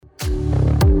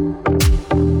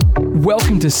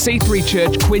Welcome to C3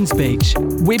 Church, Quinns Beach.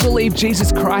 We believe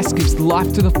Jesus Christ gives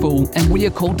life to the full, and we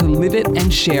are called to live it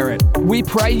and share it. We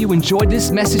pray you enjoyed this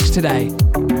message today.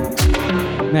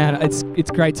 Man,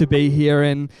 it's great to be here,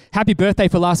 and happy birthday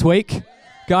for last week.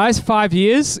 Guys, 5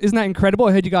 years. Isn't that incredible?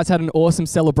 I heard you guys had an awesome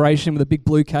celebration with a big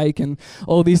blue cake and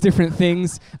all these different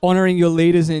things. Honoring your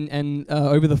leaders and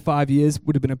over the 5 years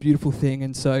would have been a beautiful thing.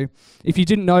 And so if you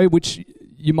didn't know, which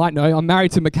you might know, I'm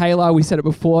married to Michaela. We said it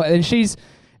before. And she's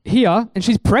here, and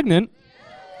she's pregnant.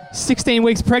 16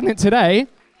 weeks pregnant today.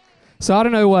 So I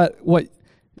don't know what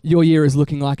your year is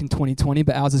looking like in 2020,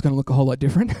 but ours is going to look a whole lot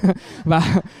different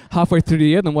about halfway through the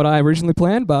year than what I originally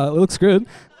planned, but it looks good.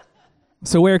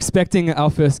 So we're expecting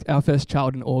our first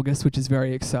child in August, which is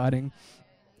very exciting.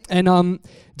 And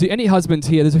do any husbands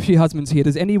here, there's a few husbands here,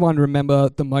 does anyone remember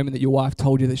the moment that your wife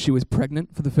told you that she was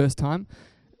pregnant for the first time?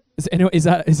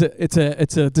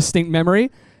 It's a distinct memory?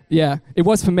 Yeah, it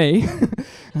was for me.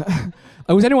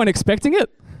 Was anyone expecting it?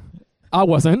 I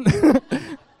wasn't.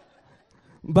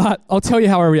 But I'll tell you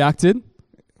how I reacted.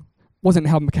 Wasn't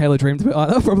how Michaela dreamed of it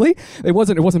either, probably. It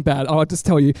wasn't bad. I'll just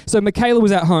tell you. So Michaela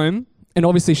was at home, and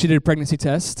obviously she did a pregnancy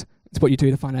test. It's what you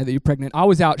do to find out that you're pregnant. I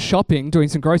was out shopping, doing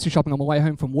some grocery shopping on my way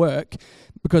home from work,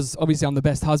 because obviously I'm the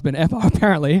best husband ever,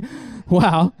 apparently.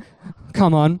 Wow.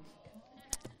 Come on.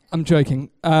 I'm joking.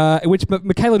 Which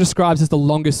Michaela describes as the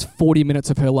longest 40 minutes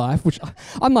of her life, which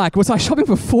I'm like, was I shopping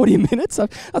for 40 minutes?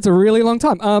 That's a really long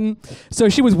time. So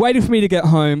she was waiting for me to get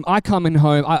home. I come in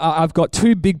home. I've got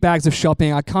 2 big bags of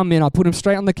shopping. I come in. I put them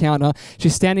straight on the counter.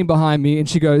 She's standing behind me, and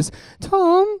she goes,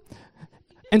 "Tom."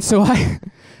 And so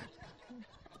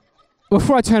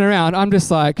before I turn around, I'm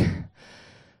just like,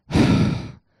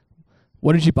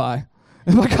 "What did you buy?"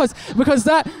 because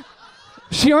that.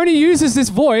 She only uses this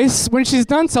voice when she's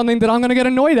done something that I'm going to get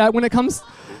annoyed at when it comes.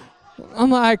 I'm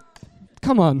like,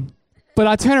 come on. But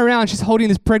I turn around, she's holding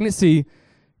this pregnancy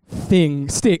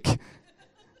stick.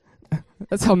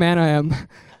 That's how man I am.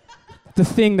 The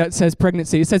thing that says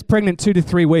pregnancy. It says pregnant 2 to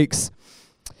 3 weeks.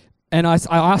 And I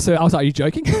asked her, I was like, "Are you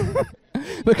joking?"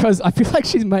 Because I feel like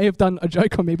she may have done a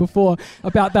joke on me before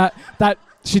about that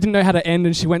she didn't know how to end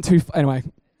and she went too far. Anyway,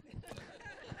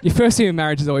 your first year of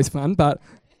marriage is always fun, but...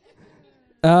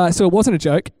 So it wasn't a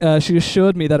joke. She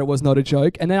assured me that it was not a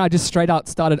joke. And then I just straight out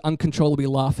started uncontrollably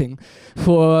laughing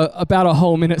for about a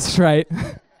whole minute straight.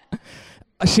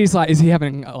 She's like, "Is he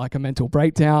having like a mental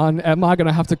breakdown? Am I going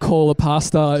to have to call a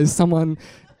pastor? Is someone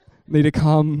need to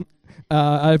come?"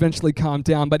 I eventually calmed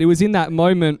down. But it was in that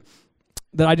moment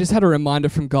that I just had a reminder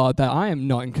from God that I am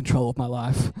not in control of my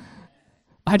life.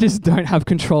 I just don't have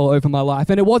control over my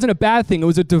life. And it wasn't a bad thing. It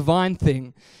was a divine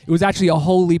thing. It was actually a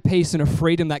holy peace and a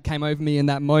freedom that came over me in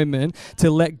that moment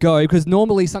to let go. Because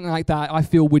normally something like that, I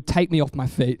feel, would take me off my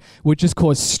feet, would just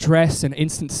cause stress and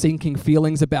instant sinking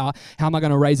feelings about how am I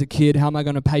going to raise a kid? How am I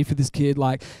going to pay for this kid?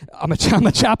 Like, I'm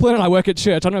a chaplain and I work at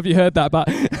church. I don't know if you heard that, but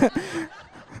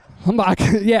I'm like,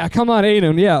 yeah, come on,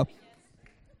 Eden, yeah.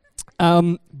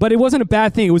 But it wasn't a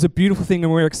bad thing. It was a beautiful thing,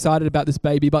 and we were excited about this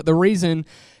baby. But the reason...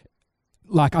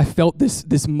 I felt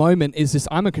this moment is this,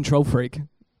 I'm a control freak.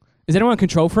 Is anyone a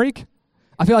control freak?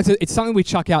 I feel like it's something we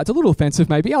chuck out. It's a little offensive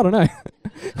maybe, I don't know.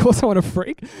 Call someone a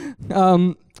freak.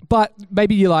 But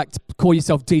maybe you like to call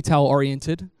yourself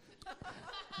detail-oriented,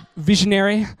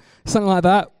 visionary, something like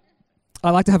that.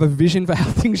 I like to have a vision for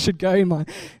how things should go and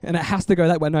it has to go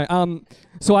that way. No.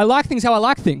 So I like things how I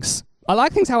like things. I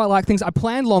like things how I like things. I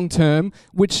plan long term,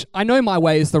 which I know my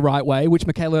way is the right way, which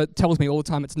Michaela tells me all the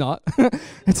time it's not.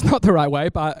 It's not the right way,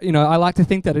 but I like to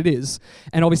think that it is.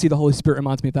 And obviously the Holy Spirit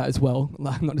reminds me of that as well.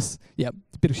 Not just, a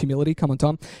bit of humility. Come on,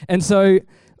 Tom. And so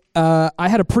I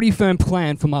had a pretty firm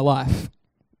plan for my life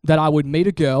that I would meet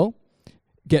a girl,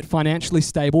 get financially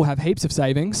stable, have heaps of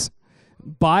savings,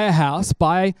 buy a house,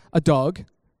 buy a dog,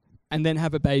 and then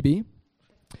have a baby.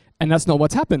 And that's not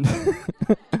what's happened.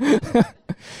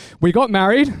 We got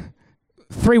married.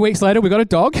 3 weeks later, we got a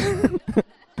dog.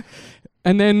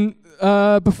 And then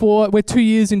we're 2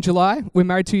 years in July. We're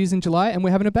married 2 years in July, and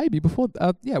we're having a baby.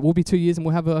 We'll be 2 years and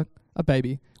we'll have a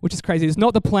baby, which is crazy. It's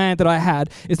not the plan that I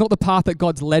had. It's not the path that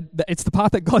God's led. It's the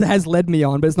path that God has led me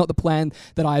on, but it's not the plan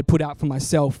that I had put out for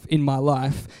myself in my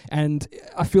life. And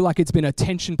I feel like it's been a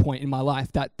tension point in my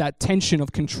life, that tension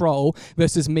of control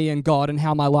versus me and God and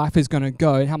how my life is going to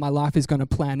go and how my life is going to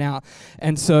plan out.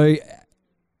 And so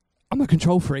I'm a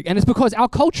control freak. And it's because our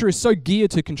culture is so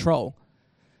geared to control.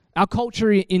 Our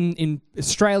culture in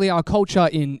Australia, our culture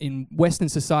in Western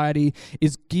society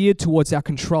is geared towards our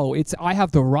control. It's I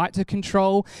have the right to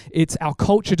control. It's our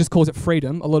culture just calls it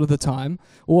freedom a lot of the time.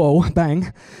 Whoa,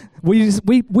 bang.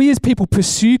 We as people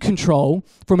pursue control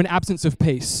from an absence of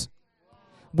peace.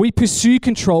 We pursue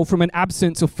control from an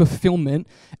absence of fulfillment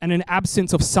and an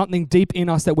absence of something deep in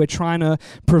us that we're trying to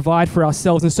provide for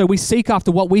ourselves. And so we seek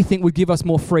after what we think would give us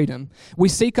more freedom. We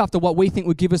seek after what we think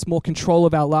would give us more control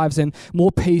of our lives and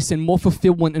more peace and more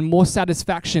fulfillment and more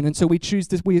satisfaction. And so we choose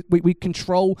this, we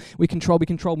control,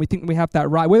 and we think we have that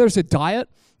right. Whether it's a diet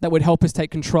that would help us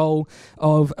take control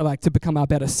of, like, to become our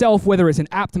better self, whether it's an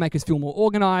app to make us feel more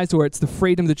organized, or it's the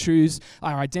freedom to choose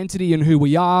our identity and who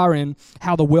we are and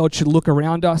how the world should look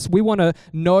around us. We want to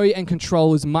know and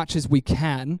control as much as we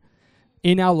can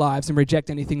in our lives and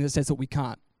reject anything that says that we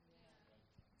can't.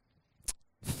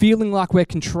 Feeling like we're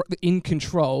in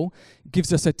control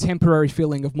gives us a temporary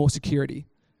feeling of more security.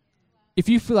 If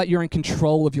you feel like you're in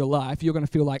control of your life, you're going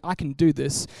to feel like, I can do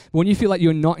this. But when you feel like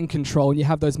you're not in control and you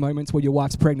have those moments where your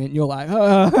wife's pregnant and you're like,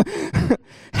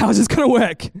 how's this going to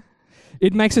work?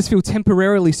 It makes us feel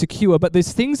temporarily secure, but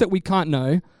there's things that we can't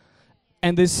know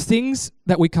and there's things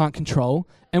that we can't control,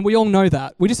 and we all know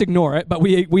that. We just ignore it, but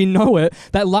we know it,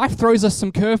 that life throws us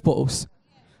some curveballs.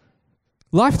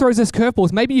 Life throws us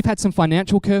curveballs. Maybe you've had some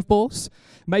financial curveballs.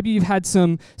 Maybe you've had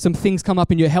some things come up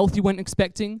in your health you weren't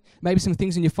expecting. Maybe some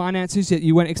things in your finances that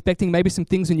you weren't expecting. Maybe some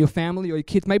things in your family or your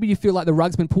kids. Maybe you feel like the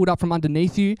rug's been pulled up from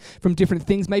underneath you from different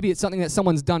things. Maybe it's something that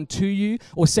someone's done to you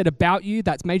or said about you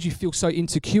that's made you feel so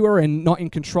insecure and not in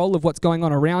control of what's going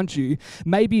on around you.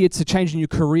 Maybe it's a change in your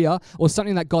career or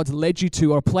something that God's led you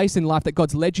to, or a place in life that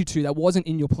God's led you to that wasn't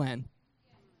in your plan.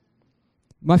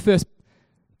 My first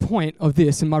point of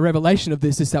this and my revelation of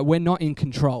this is that we're not in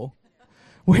control.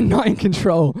 We're not in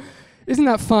control. Isn't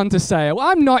that fun to say? Well,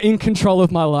 I'm not in control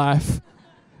of my life.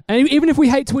 And even if we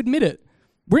hate to admit it,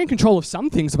 we're in control of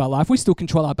some things of our life. We still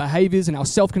control our behaviors and our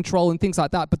self-control and things like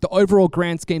that. But the overall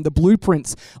grand scheme, the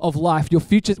blueprints of life, your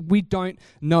future, we don't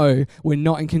know. We're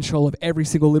not in control of every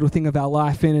single little thing of our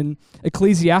life. And in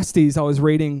Ecclesiastes, I was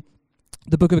reading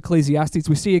the book of Ecclesiastes,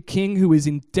 we see a king who is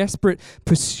in desperate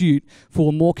pursuit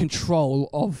for more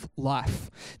control of life,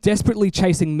 desperately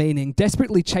chasing meaning,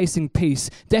 desperately chasing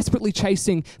peace, desperately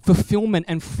chasing fulfillment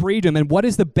and freedom and what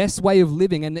is the best way of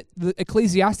living. And the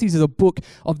Ecclesiastes is a book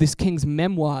of this king's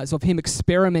memoirs, of him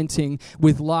experimenting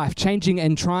with life, changing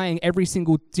and trying every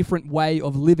single different way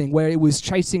of living, where he was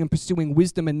chasing and pursuing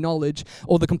wisdom and knowledge,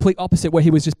 or the complete opposite, where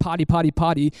he was just party,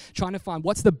 trying to find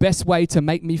what's the best way to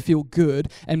make me feel good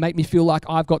and make me feel like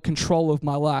I've got control of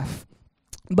my life.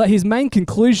 But his main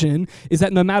conclusion is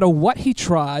that no matter what he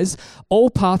tries, all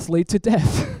paths lead to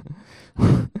death.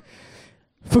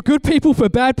 For good people, for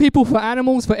bad people, for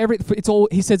animals, it's all.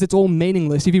 He says it's all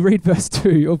meaningless. If you read verse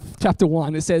 2 of chapter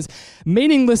 1, it says,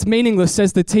 meaningless,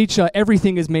 says the teacher,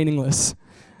 everything is meaningless.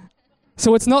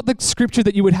 So it's not the scripture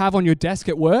that you would have on your desk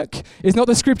at work. It's not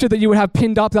the scripture that you would have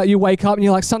pinned up that you wake up and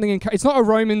you're like something. It's not a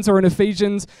Romans or an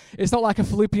Ephesians. It's not like a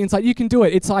Philippians. Like, you can do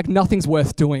it. It's like nothing's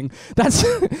worth doing. It's.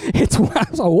 I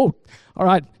was like, whoa. All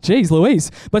right, geez, Louise.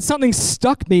 But something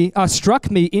struck me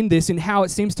in this, in how it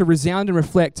seems to resound and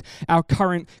reflect our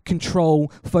current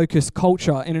control-focused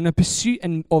culture. And in a pursuit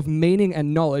of meaning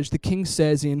and knowledge, the king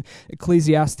says in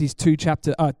Ecclesiastes 2,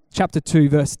 chapter 2,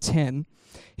 verse 10,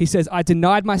 he says, I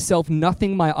denied myself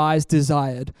nothing my eyes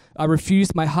desired. I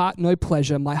refused my heart no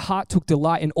pleasure. My heart took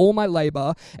delight in all my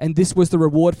labor, and this was the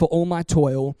reward for all my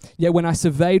toil. Yet when I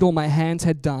surveyed all my hands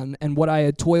had done, and what I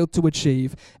had toiled to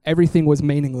achieve, everything was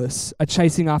meaningless, a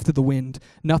chasing after the wind.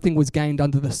 Nothing was gained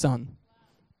under the sun.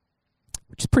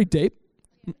 Which is pretty deep.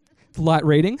 Light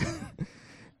reading.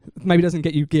 Maybe doesn't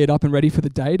get you geared up and ready for the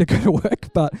day to go to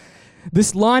work, but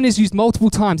this line is used multiple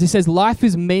times. He says, life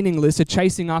is meaningless, a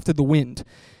chasing after the wind.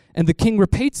 And the king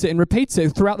repeats it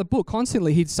throughout the book.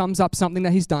 Constantly, he sums up something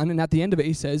that he's done, and at the end of it,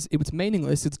 he says, it was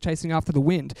meaningless, it's chasing after the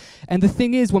wind. And the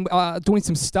thing is, when doing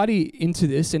some study into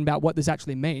this and about what this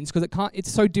actually means, because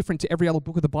it's so different to every other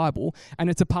book of the Bible, and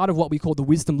it's a part of what we call the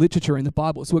wisdom literature in the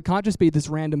Bible. So it can't just be this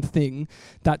random thing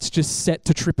that's just set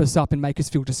to trip us up and make us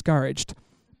feel discouraged.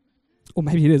 Or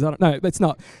maybe it is, I don't know, it's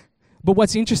not. But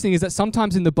what's interesting is that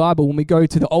sometimes in the Bible, when we go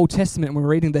to the Old Testament and we're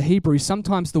reading the Hebrew,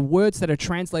 sometimes the words that are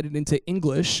translated into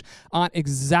English aren't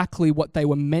exactly what they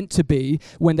were meant to be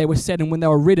when they were said and when they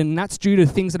were written. And that's due to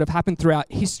things that have happened throughout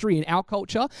history in our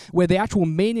culture, where the actual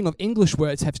meaning of English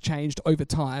words have changed over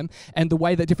time, and the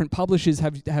way that different publishers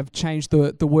have changed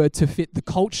the word to fit the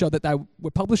culture that they were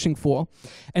publishing for.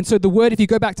 And so the word, if you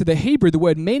go back to the Hebrew, the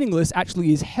word meaningless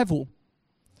actually is hevel.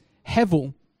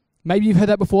 Hevel. Maybe you've heard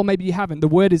that before, maybe you haven't. The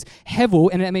word is hevel,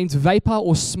 and it means vapor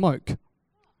or smoke.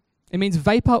 It means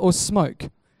vapor or smoke.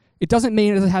 It doesn't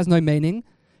mean it has no meaning.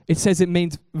 It says it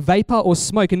means vapor or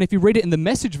smoke. And if you read it in the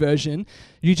Message version,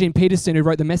 Eugene Peterson, who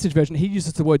wrote the Message version, he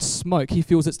uses the word smoke. He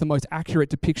feels it's the most accurate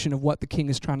depiction of what the king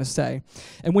is trying to say.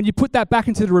 And when you put that back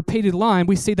into the repeated line,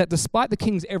 we see that despite the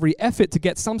king's every effort to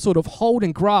get some sort of hold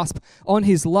and grasp on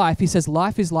his life, he says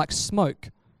life is like smoke,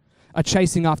 a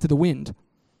chasing after the wind.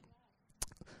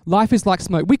 Life is like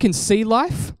smoke. We can see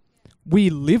life. We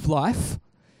live life.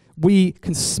 We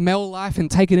can smell life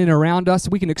and take it in around us.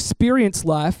 We can experience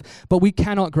life, but we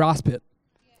cannot grasp it.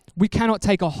 We cannot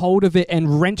take a hold of it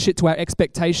and wrench it to our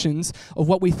expectations of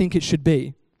what we think it should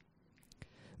be.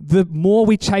 The more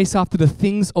we chase after the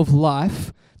things of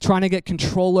life, trying to get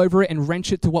control over it and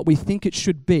wrench it to what we think it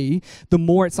should be, the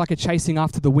more it's like a chasing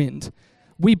after the wind.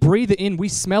 We breathe it in, we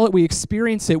smell it, we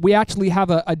experience it, we actually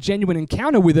have a genuine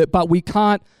encounter with it, but we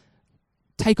can't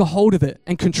take a hold of it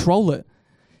and control it.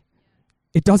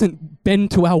 It doesn't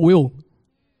bend to our will.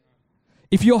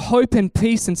 If your hope and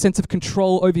peace and sense of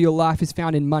control over your life is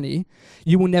found in money,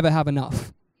 you will never have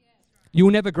enough. You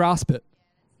will never grasp it.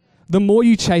 The more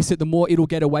you chase it, the more it'll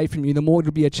get away from you, the more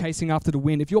it'll be a chasing after the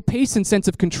wind. If your peace and sense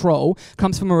of control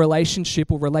comes from a relationship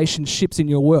or relationships in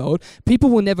your world, people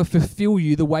will never fulfill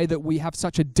you the way that we have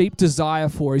such a deep desire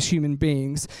for as human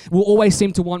beings. We'll always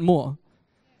seem to want more.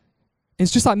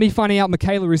 It's just like me finding out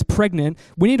Michaela is pregnant.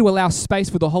 We need to allow space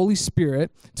for the Holy Spirit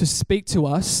to speak to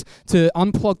us, to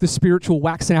unplug the spiritual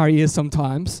wax in our ears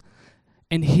sometimes,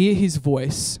 and hear his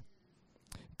voice,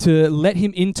 to let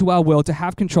him into our world, to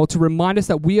have control, to remind us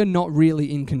that we are not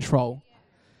really in control.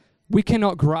 We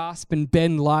cannot grasp and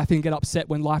bend life and get upset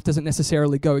when life doesn't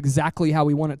necessarily go exactly how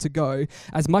we want it to go.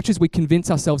 As much as we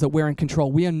convince ourselves that we're in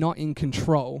control, we are not in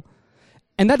control.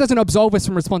 And that doesn't absolve us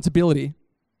from responsibility.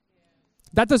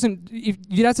 That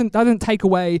doesn't take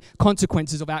away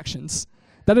consequences of actions.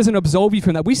 That doesn't absolve you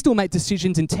from that. We still make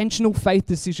decisions, intentional faith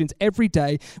decisions every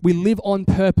day. We live on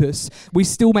purpose. We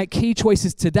still make key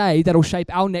choices today that'll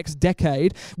shape our next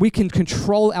decade. We can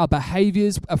control our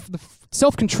behaviors.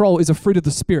 Self-control is a fruit of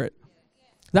the Spirit.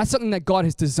 That's something that God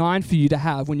has designed for you to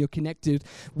have when you're connected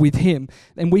with him.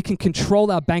 And we can control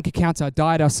our bank accounts, our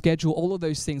diet, our schedule, all of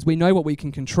those things. We know what we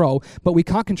can control, but we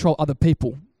can't control other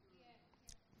people.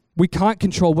 We can't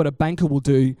control what a banker will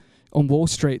do on Wall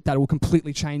Street that will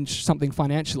completely change something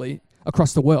financially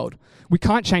across the world. We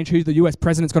can't change who the US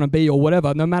president's going to be or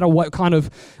whatever, no matter what kind of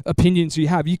opinions you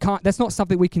have. That's not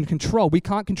something we can control. We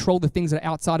can't control the things that are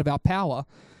outside of our power,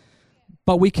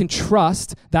 but we can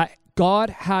trust that God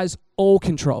has all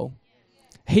control.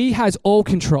 He has all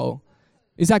control.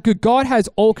 Is that good? God has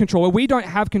all control. We don't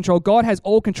have control. God has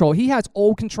all control. He has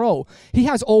all control. He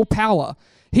has all power.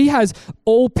 He has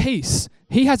all peace.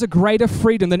 He has a greater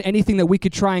freedom than anything that we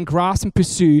could try and grasp and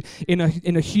pursue in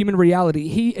a human reality.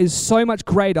 He is so much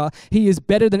greater. He is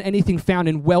better than anything found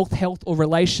in wealth, health, or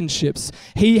relationships.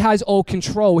 He has all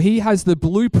control. He has the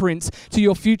blueprints to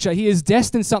your future. He has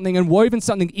destined something and woven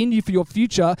something in you for your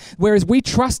future, whereas we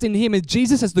trust in him as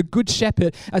Jesus as the good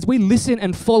shepherd. As we listen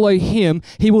and follow him,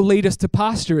 he will lead us to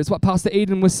pasture, is what Pastor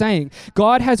Eden was saying.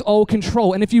 God has all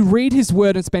control, and if you read his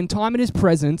word and spend time in his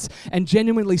presence and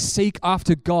genuinely seek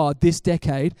after God this decade,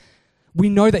 we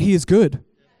know that he is good.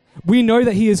 We know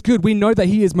that he is good. We know that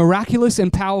he is miraculous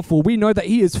and powerful. We know that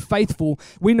he is faithful.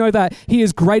 We know that he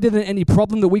is greater than any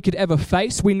problem that we could ever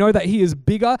face. We know that he is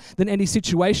bigger than any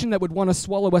situation that would want to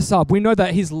swallow us up. We know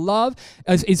that his love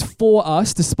is for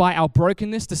us despite our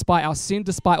brokenness, despite our sin,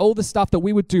 despite all the stuff that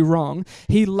we would do wrong.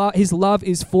 His love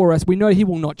is for us. We know he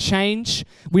will not change.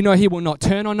 We know he will not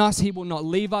turn on us. He will not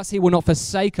leave us. He will not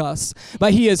forsake us.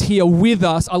 But he is here with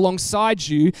us, alongside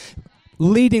you,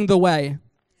 leading the way.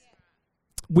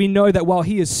 We know that while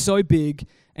he is so big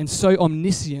and so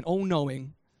omniscient,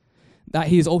 all-knowing, that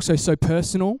he is also so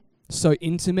personal, so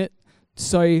intimate,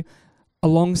 so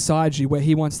alongside you, where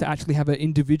he wants to actually have an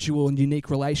individual and unique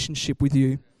relationship with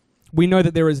you. We know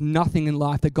that there is nothing in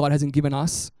life that God hasn't given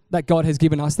us, that God has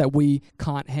given us that we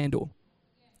can't handle.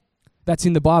 That's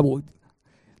in the Bible.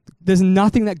 There's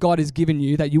nothing that God has given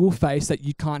you that you will face that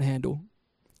you can't handle.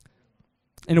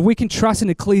 And if we can trust in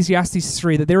Ecclesiastes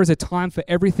 3 that there is a time for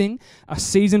everything, a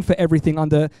season for everything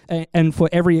and for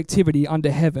every activity under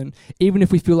heaven, even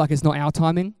if we feel like it's not our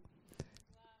timing.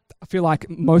 I feel like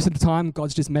most of the time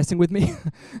God's just messing with me,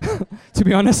 to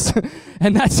be honest.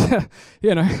 And that's,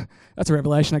 that's a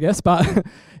revelation, I guess. But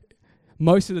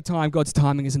most of the time God's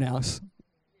timing isn't ours.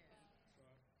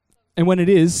 And when it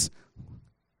is,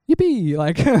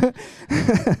 yippee,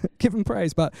 give him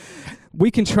praise. But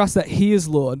we can trust that he is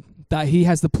Lord, that he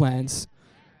has the plans,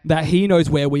 that he knows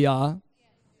where we are,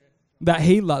 that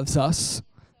he loves us,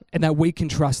 and that we can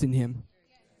trust in him.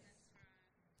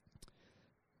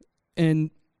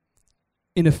 And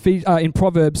In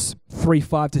Proverbs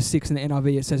 3:5-6 in the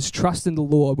NIV, it says, "Trust in the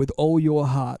Lord with all your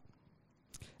heart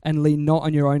and lean not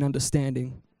on your own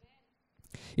understanding.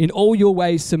 In all your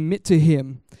ways submit to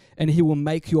him, and he will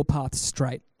make your path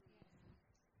straight."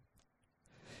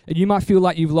 And you might feel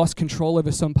like you've lost control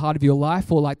over some part of your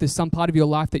life, or like there's some part of your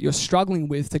life that you're struggling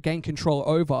with to gain control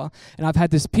over. And I've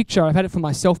had this picture, I've had it for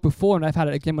myself before, and I've had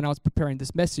it again when I was preparing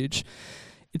this message.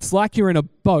 It's like you're in a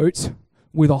boat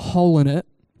with a hole in it,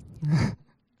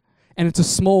 and it's a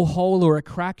small hole or a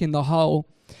crack in the hull,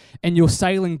 and you're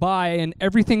sailing by and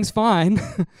everything's fine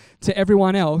to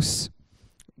everyone else,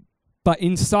 but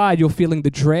inside you're feeling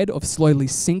the dread of slowly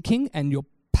sinking, and you're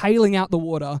paling out the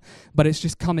water, but it's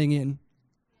just coming in.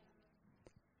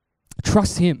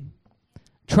 Trust him.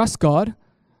 Trust God.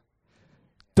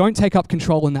 Don't take up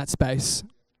control in that space.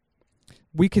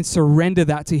 We can surrender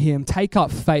that to him. Take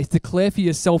up faith. Declare for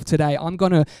yourself today, I'm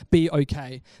going to be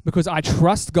okay because I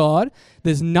trust God.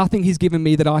 There's nothing he's given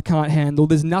me that I can't handle.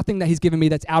 There's nothing that he's given me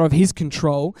that's out of his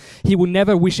control. He will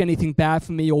never wish anything bad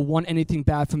for me or want anything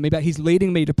bad for me, but he's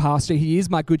leading me to pasture. He is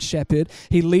my good shepherd.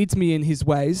 He leads me in his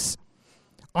ways.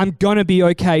 I'm going to be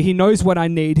okay. He knows what I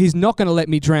need. He's not going to let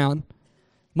me drown.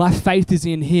 My faith is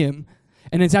in him.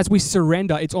 And it's as we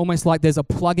surrender, it's almost like there's a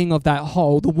plugging of that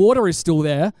hole. The water is still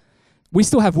there. We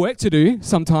still have work to do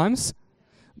sometimes,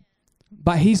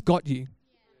 but he's got you.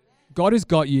 God has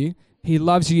got you. He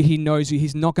loves you. He knows you.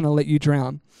 He's not going to let you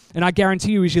drown. And I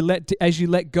guarantee you, as you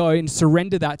let go and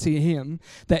surrender that to him,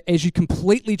 that as you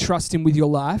completely trust him with your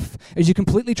life, as you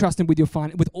completely trust him with your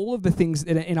finance, with all of the things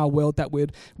in our world that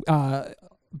would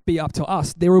be up to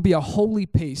us, there will be a holy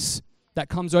peace that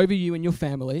comes over you and your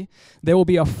family. There will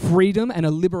be a freedom and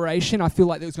a liberation. I feel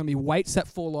like there's going to be weights that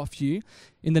fall off you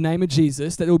in the name of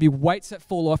Jesus, that there will be weights that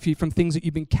fall off you from things that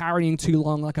you've been carrying too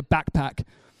long, like a backpack.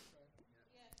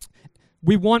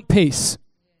 We want peace.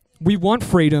 We want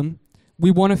freedom. We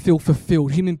want to feel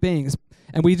fulfilled, human beings.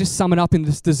 And we just sum it up in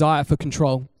this desire for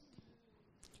control.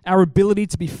 Our ability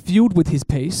to be fueled with his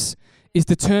peace is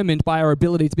determined by our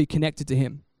ability to be connected to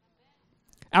him.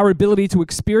 Our ability to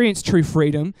experience true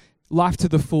freedom, life to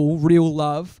the full, real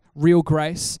love, real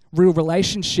grace, real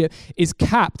relationship is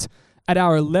capped at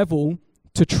our level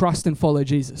to trust and follow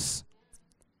Jesus.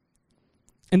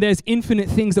 And there's infinite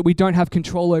things that we don't have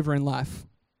control over in life.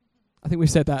 I think we've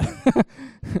said that.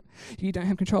 You don't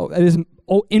have control. There's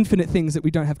all infinite things that we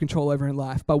don't have control over in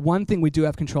life. But one thing we do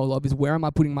have control of is, where am I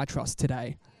putting my trust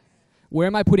today? Where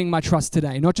am I putting my trust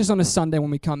today? Not just on a Sunday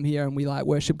when we come here and we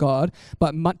worship God,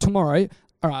 but tomorrow,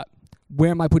 all right,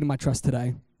 where am I putting my trust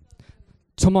today?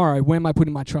 Tomorrow, where am I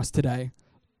putting my trust today?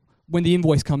 When the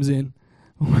invoice comes in,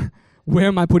 where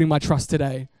am I putting my trust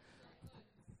today?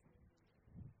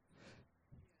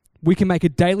 We can make a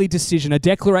daily decision, a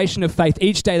declaration of faith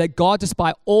each day that, God,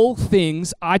 despite all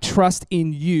things, I trust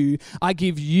in you. I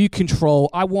give you control.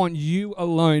 I want you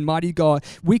alone, mighty God.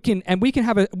 Maybe we can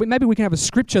have a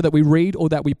scripture that we read or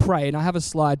that we pray. And I have a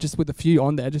slide just with a few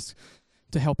on there just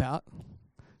to help out.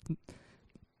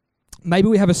 Maybe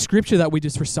we have a scripture that we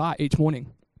just recite each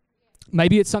morning.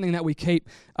 Maybe it's something that we keep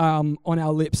on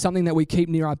our lips, something that we keep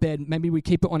near our bed. Maybe we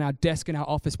keep it on our desk in our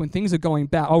office when things are going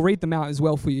bad. I'll read them out as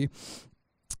well for you.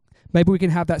 Maybe we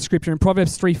can have that scripture. In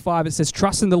Proverbs 3:5, it says,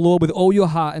 "Trust in the Lord with all your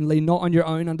heart and lean not on your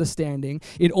own understanding.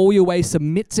 In all your ways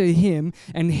submit to him,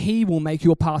 and he will make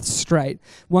your path straight."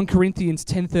 1 Corinthians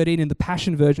 10:13 in the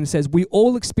Passion Version says, "We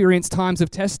all experience times of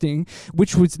testing,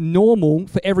 which was normal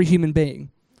for every human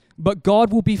being. But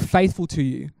God will be faithful to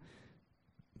you.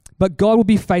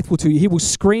 He will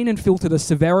screen and filter the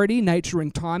severity, nature,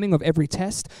 and timing of every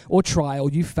test or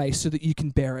trial you face so that you can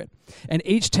bear it. And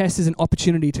each test is an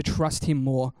opportunity to trust him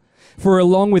more. For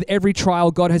along with every trial,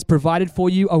 God has provided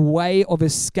for you a way of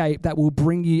escape that will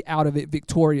bring you out of it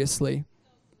victoriously."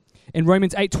 In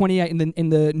Romans 8:28 in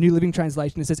the New Living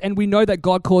Translation, it says, "And we know that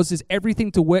God causes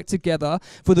everything to work together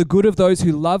for the good of those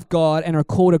who love God and are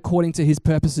called according to his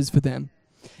purposes for them."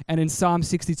 And in Psalm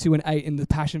 62:8 in the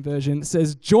Passion Version, it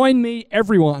says, "Join me,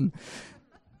 everyone."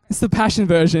 It's the Passion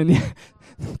Version.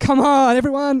 Come on,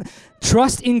 everyone.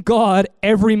 Trust in God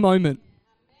every moment.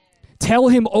 Tell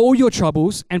him all your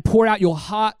troubles and pour out your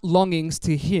heart longings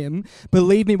to him.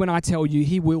 Believe me when I tell you,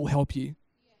 he will help you.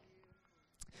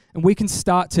 And we can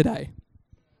start today.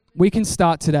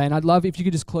 And I'd love if you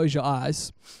could just close your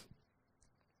eyes,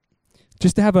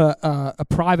 just to have a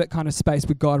private kind of space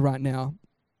with God right now.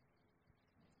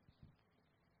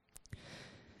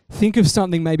 Think of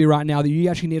something maybe right now that you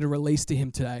actually need to release to him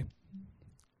today.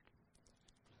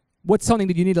 What's something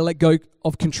that you need to let go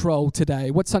of control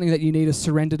today? What's something that you need to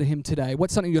surrender to him today?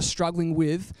 What's something you're struggling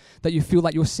with that you feel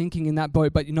like you're sinking in that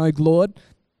boat, but you know, Lord,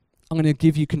 I'm going to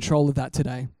give you control of that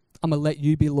today. I'm going to let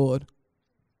you be Lord.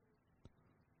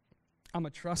 I'm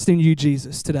going to trust in you,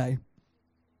 Jesus, today.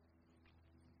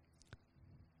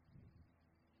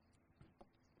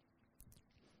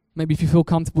 Maybe if you feel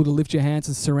comfortable to lift your hands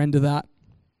and surrender that,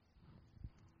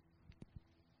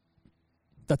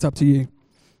 that's up to you.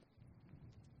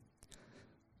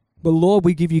 But Lord,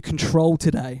 we give you control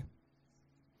today.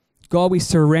 God, we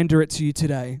surrender it to you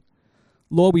today.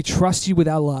 Lord, we trust you with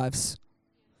our lives.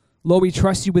 Lord, we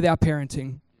trust you with our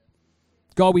parenting.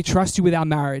 God, we trust you with our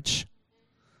marriage.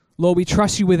 Lord, we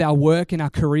trust you with our work and our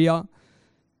career.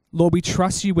 Lord, we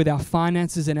trust you with our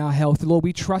finances and our health. Lord,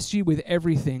 we trust you with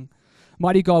everything.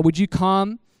 Mighty God, would you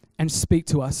come and speak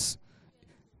to us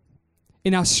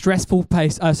in our stressful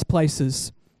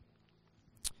places?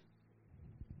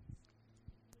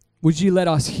 Would you let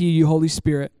us hear you, Holy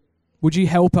Spirit? Would you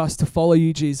help us to follow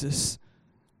you, Jesus?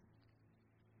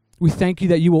 We thank you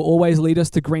that you will always lead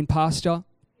us to green pasture.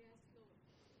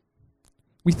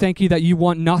 We thank you that you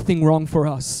want nothing wrong for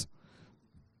us.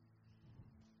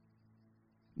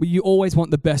 But you always want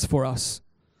the best for us.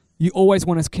 You always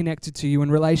want us connected to you,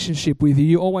 in relationship with you.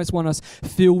 You always want us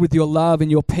filled with your love and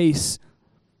your peace.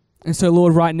 And so,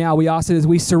 Lord, right now, we ask that as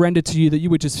we surrender to you, that you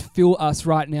would just fill us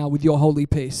right now with your holy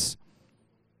peace.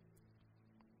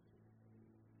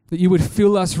 That you would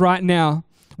fill us right now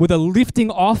with a lifting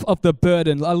off of the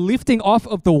burden, a lifting off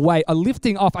of the weight,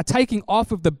 a taking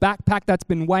off of the backpack that's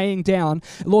been weighing down.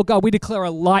 Lord God, we declare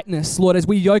a lightness. Lord, as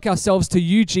we yoke ourselves to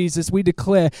you, Jesus, we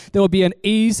declare there will be an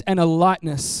ease and a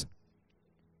lightness.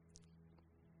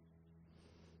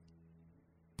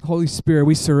 Holy Spirit,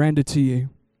 we surrender to you.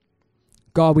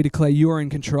 God, we declare you are in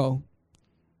control.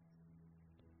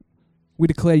 We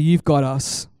declare you've got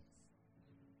us.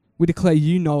 We declare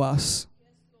you know us.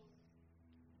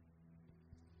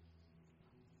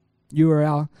 You are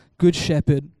our good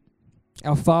shepherd,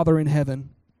 our Father in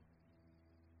heaven.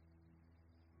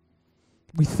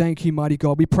 We thank you, mighty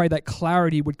God. We pray that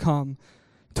clarity would come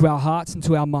to our hearts and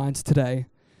to our minds today.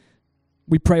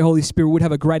 We pray, Holy Spirit, we would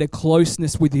have a greater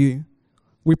closeness with you.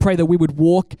 We pray that we would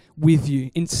walk with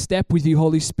you, in step with you,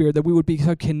 Holy Spirit, that we would be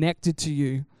so connected to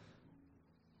you.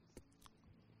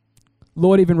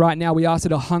 Lord, even right now, we ask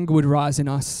that a hunger would rise in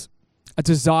us. A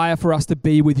desire for us to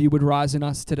be with you would rise in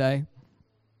us today.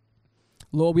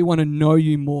 Lord, we want to know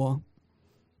you more.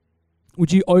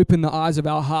 Would you open the eyes of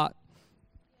our heart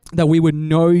that we would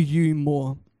know you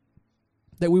more,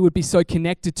 that we would be so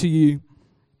connected to you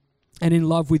and in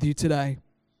love with you today.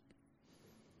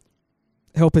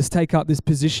 Help us take up this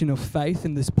position of faith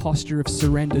and this posture of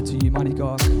surrender to you, mighty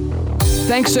God.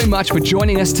 Thanks so much for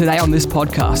joining us today on this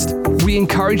podcast. We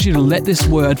encourage you to let this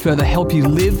word further help you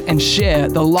live and share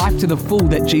the life to the full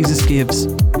that Jesus gives.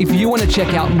 If you want to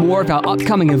check out more of our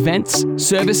upcoming events,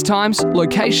 service times,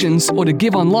 locations, or to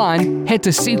give online, head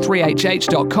to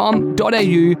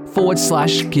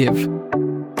c3hh.com.au/give.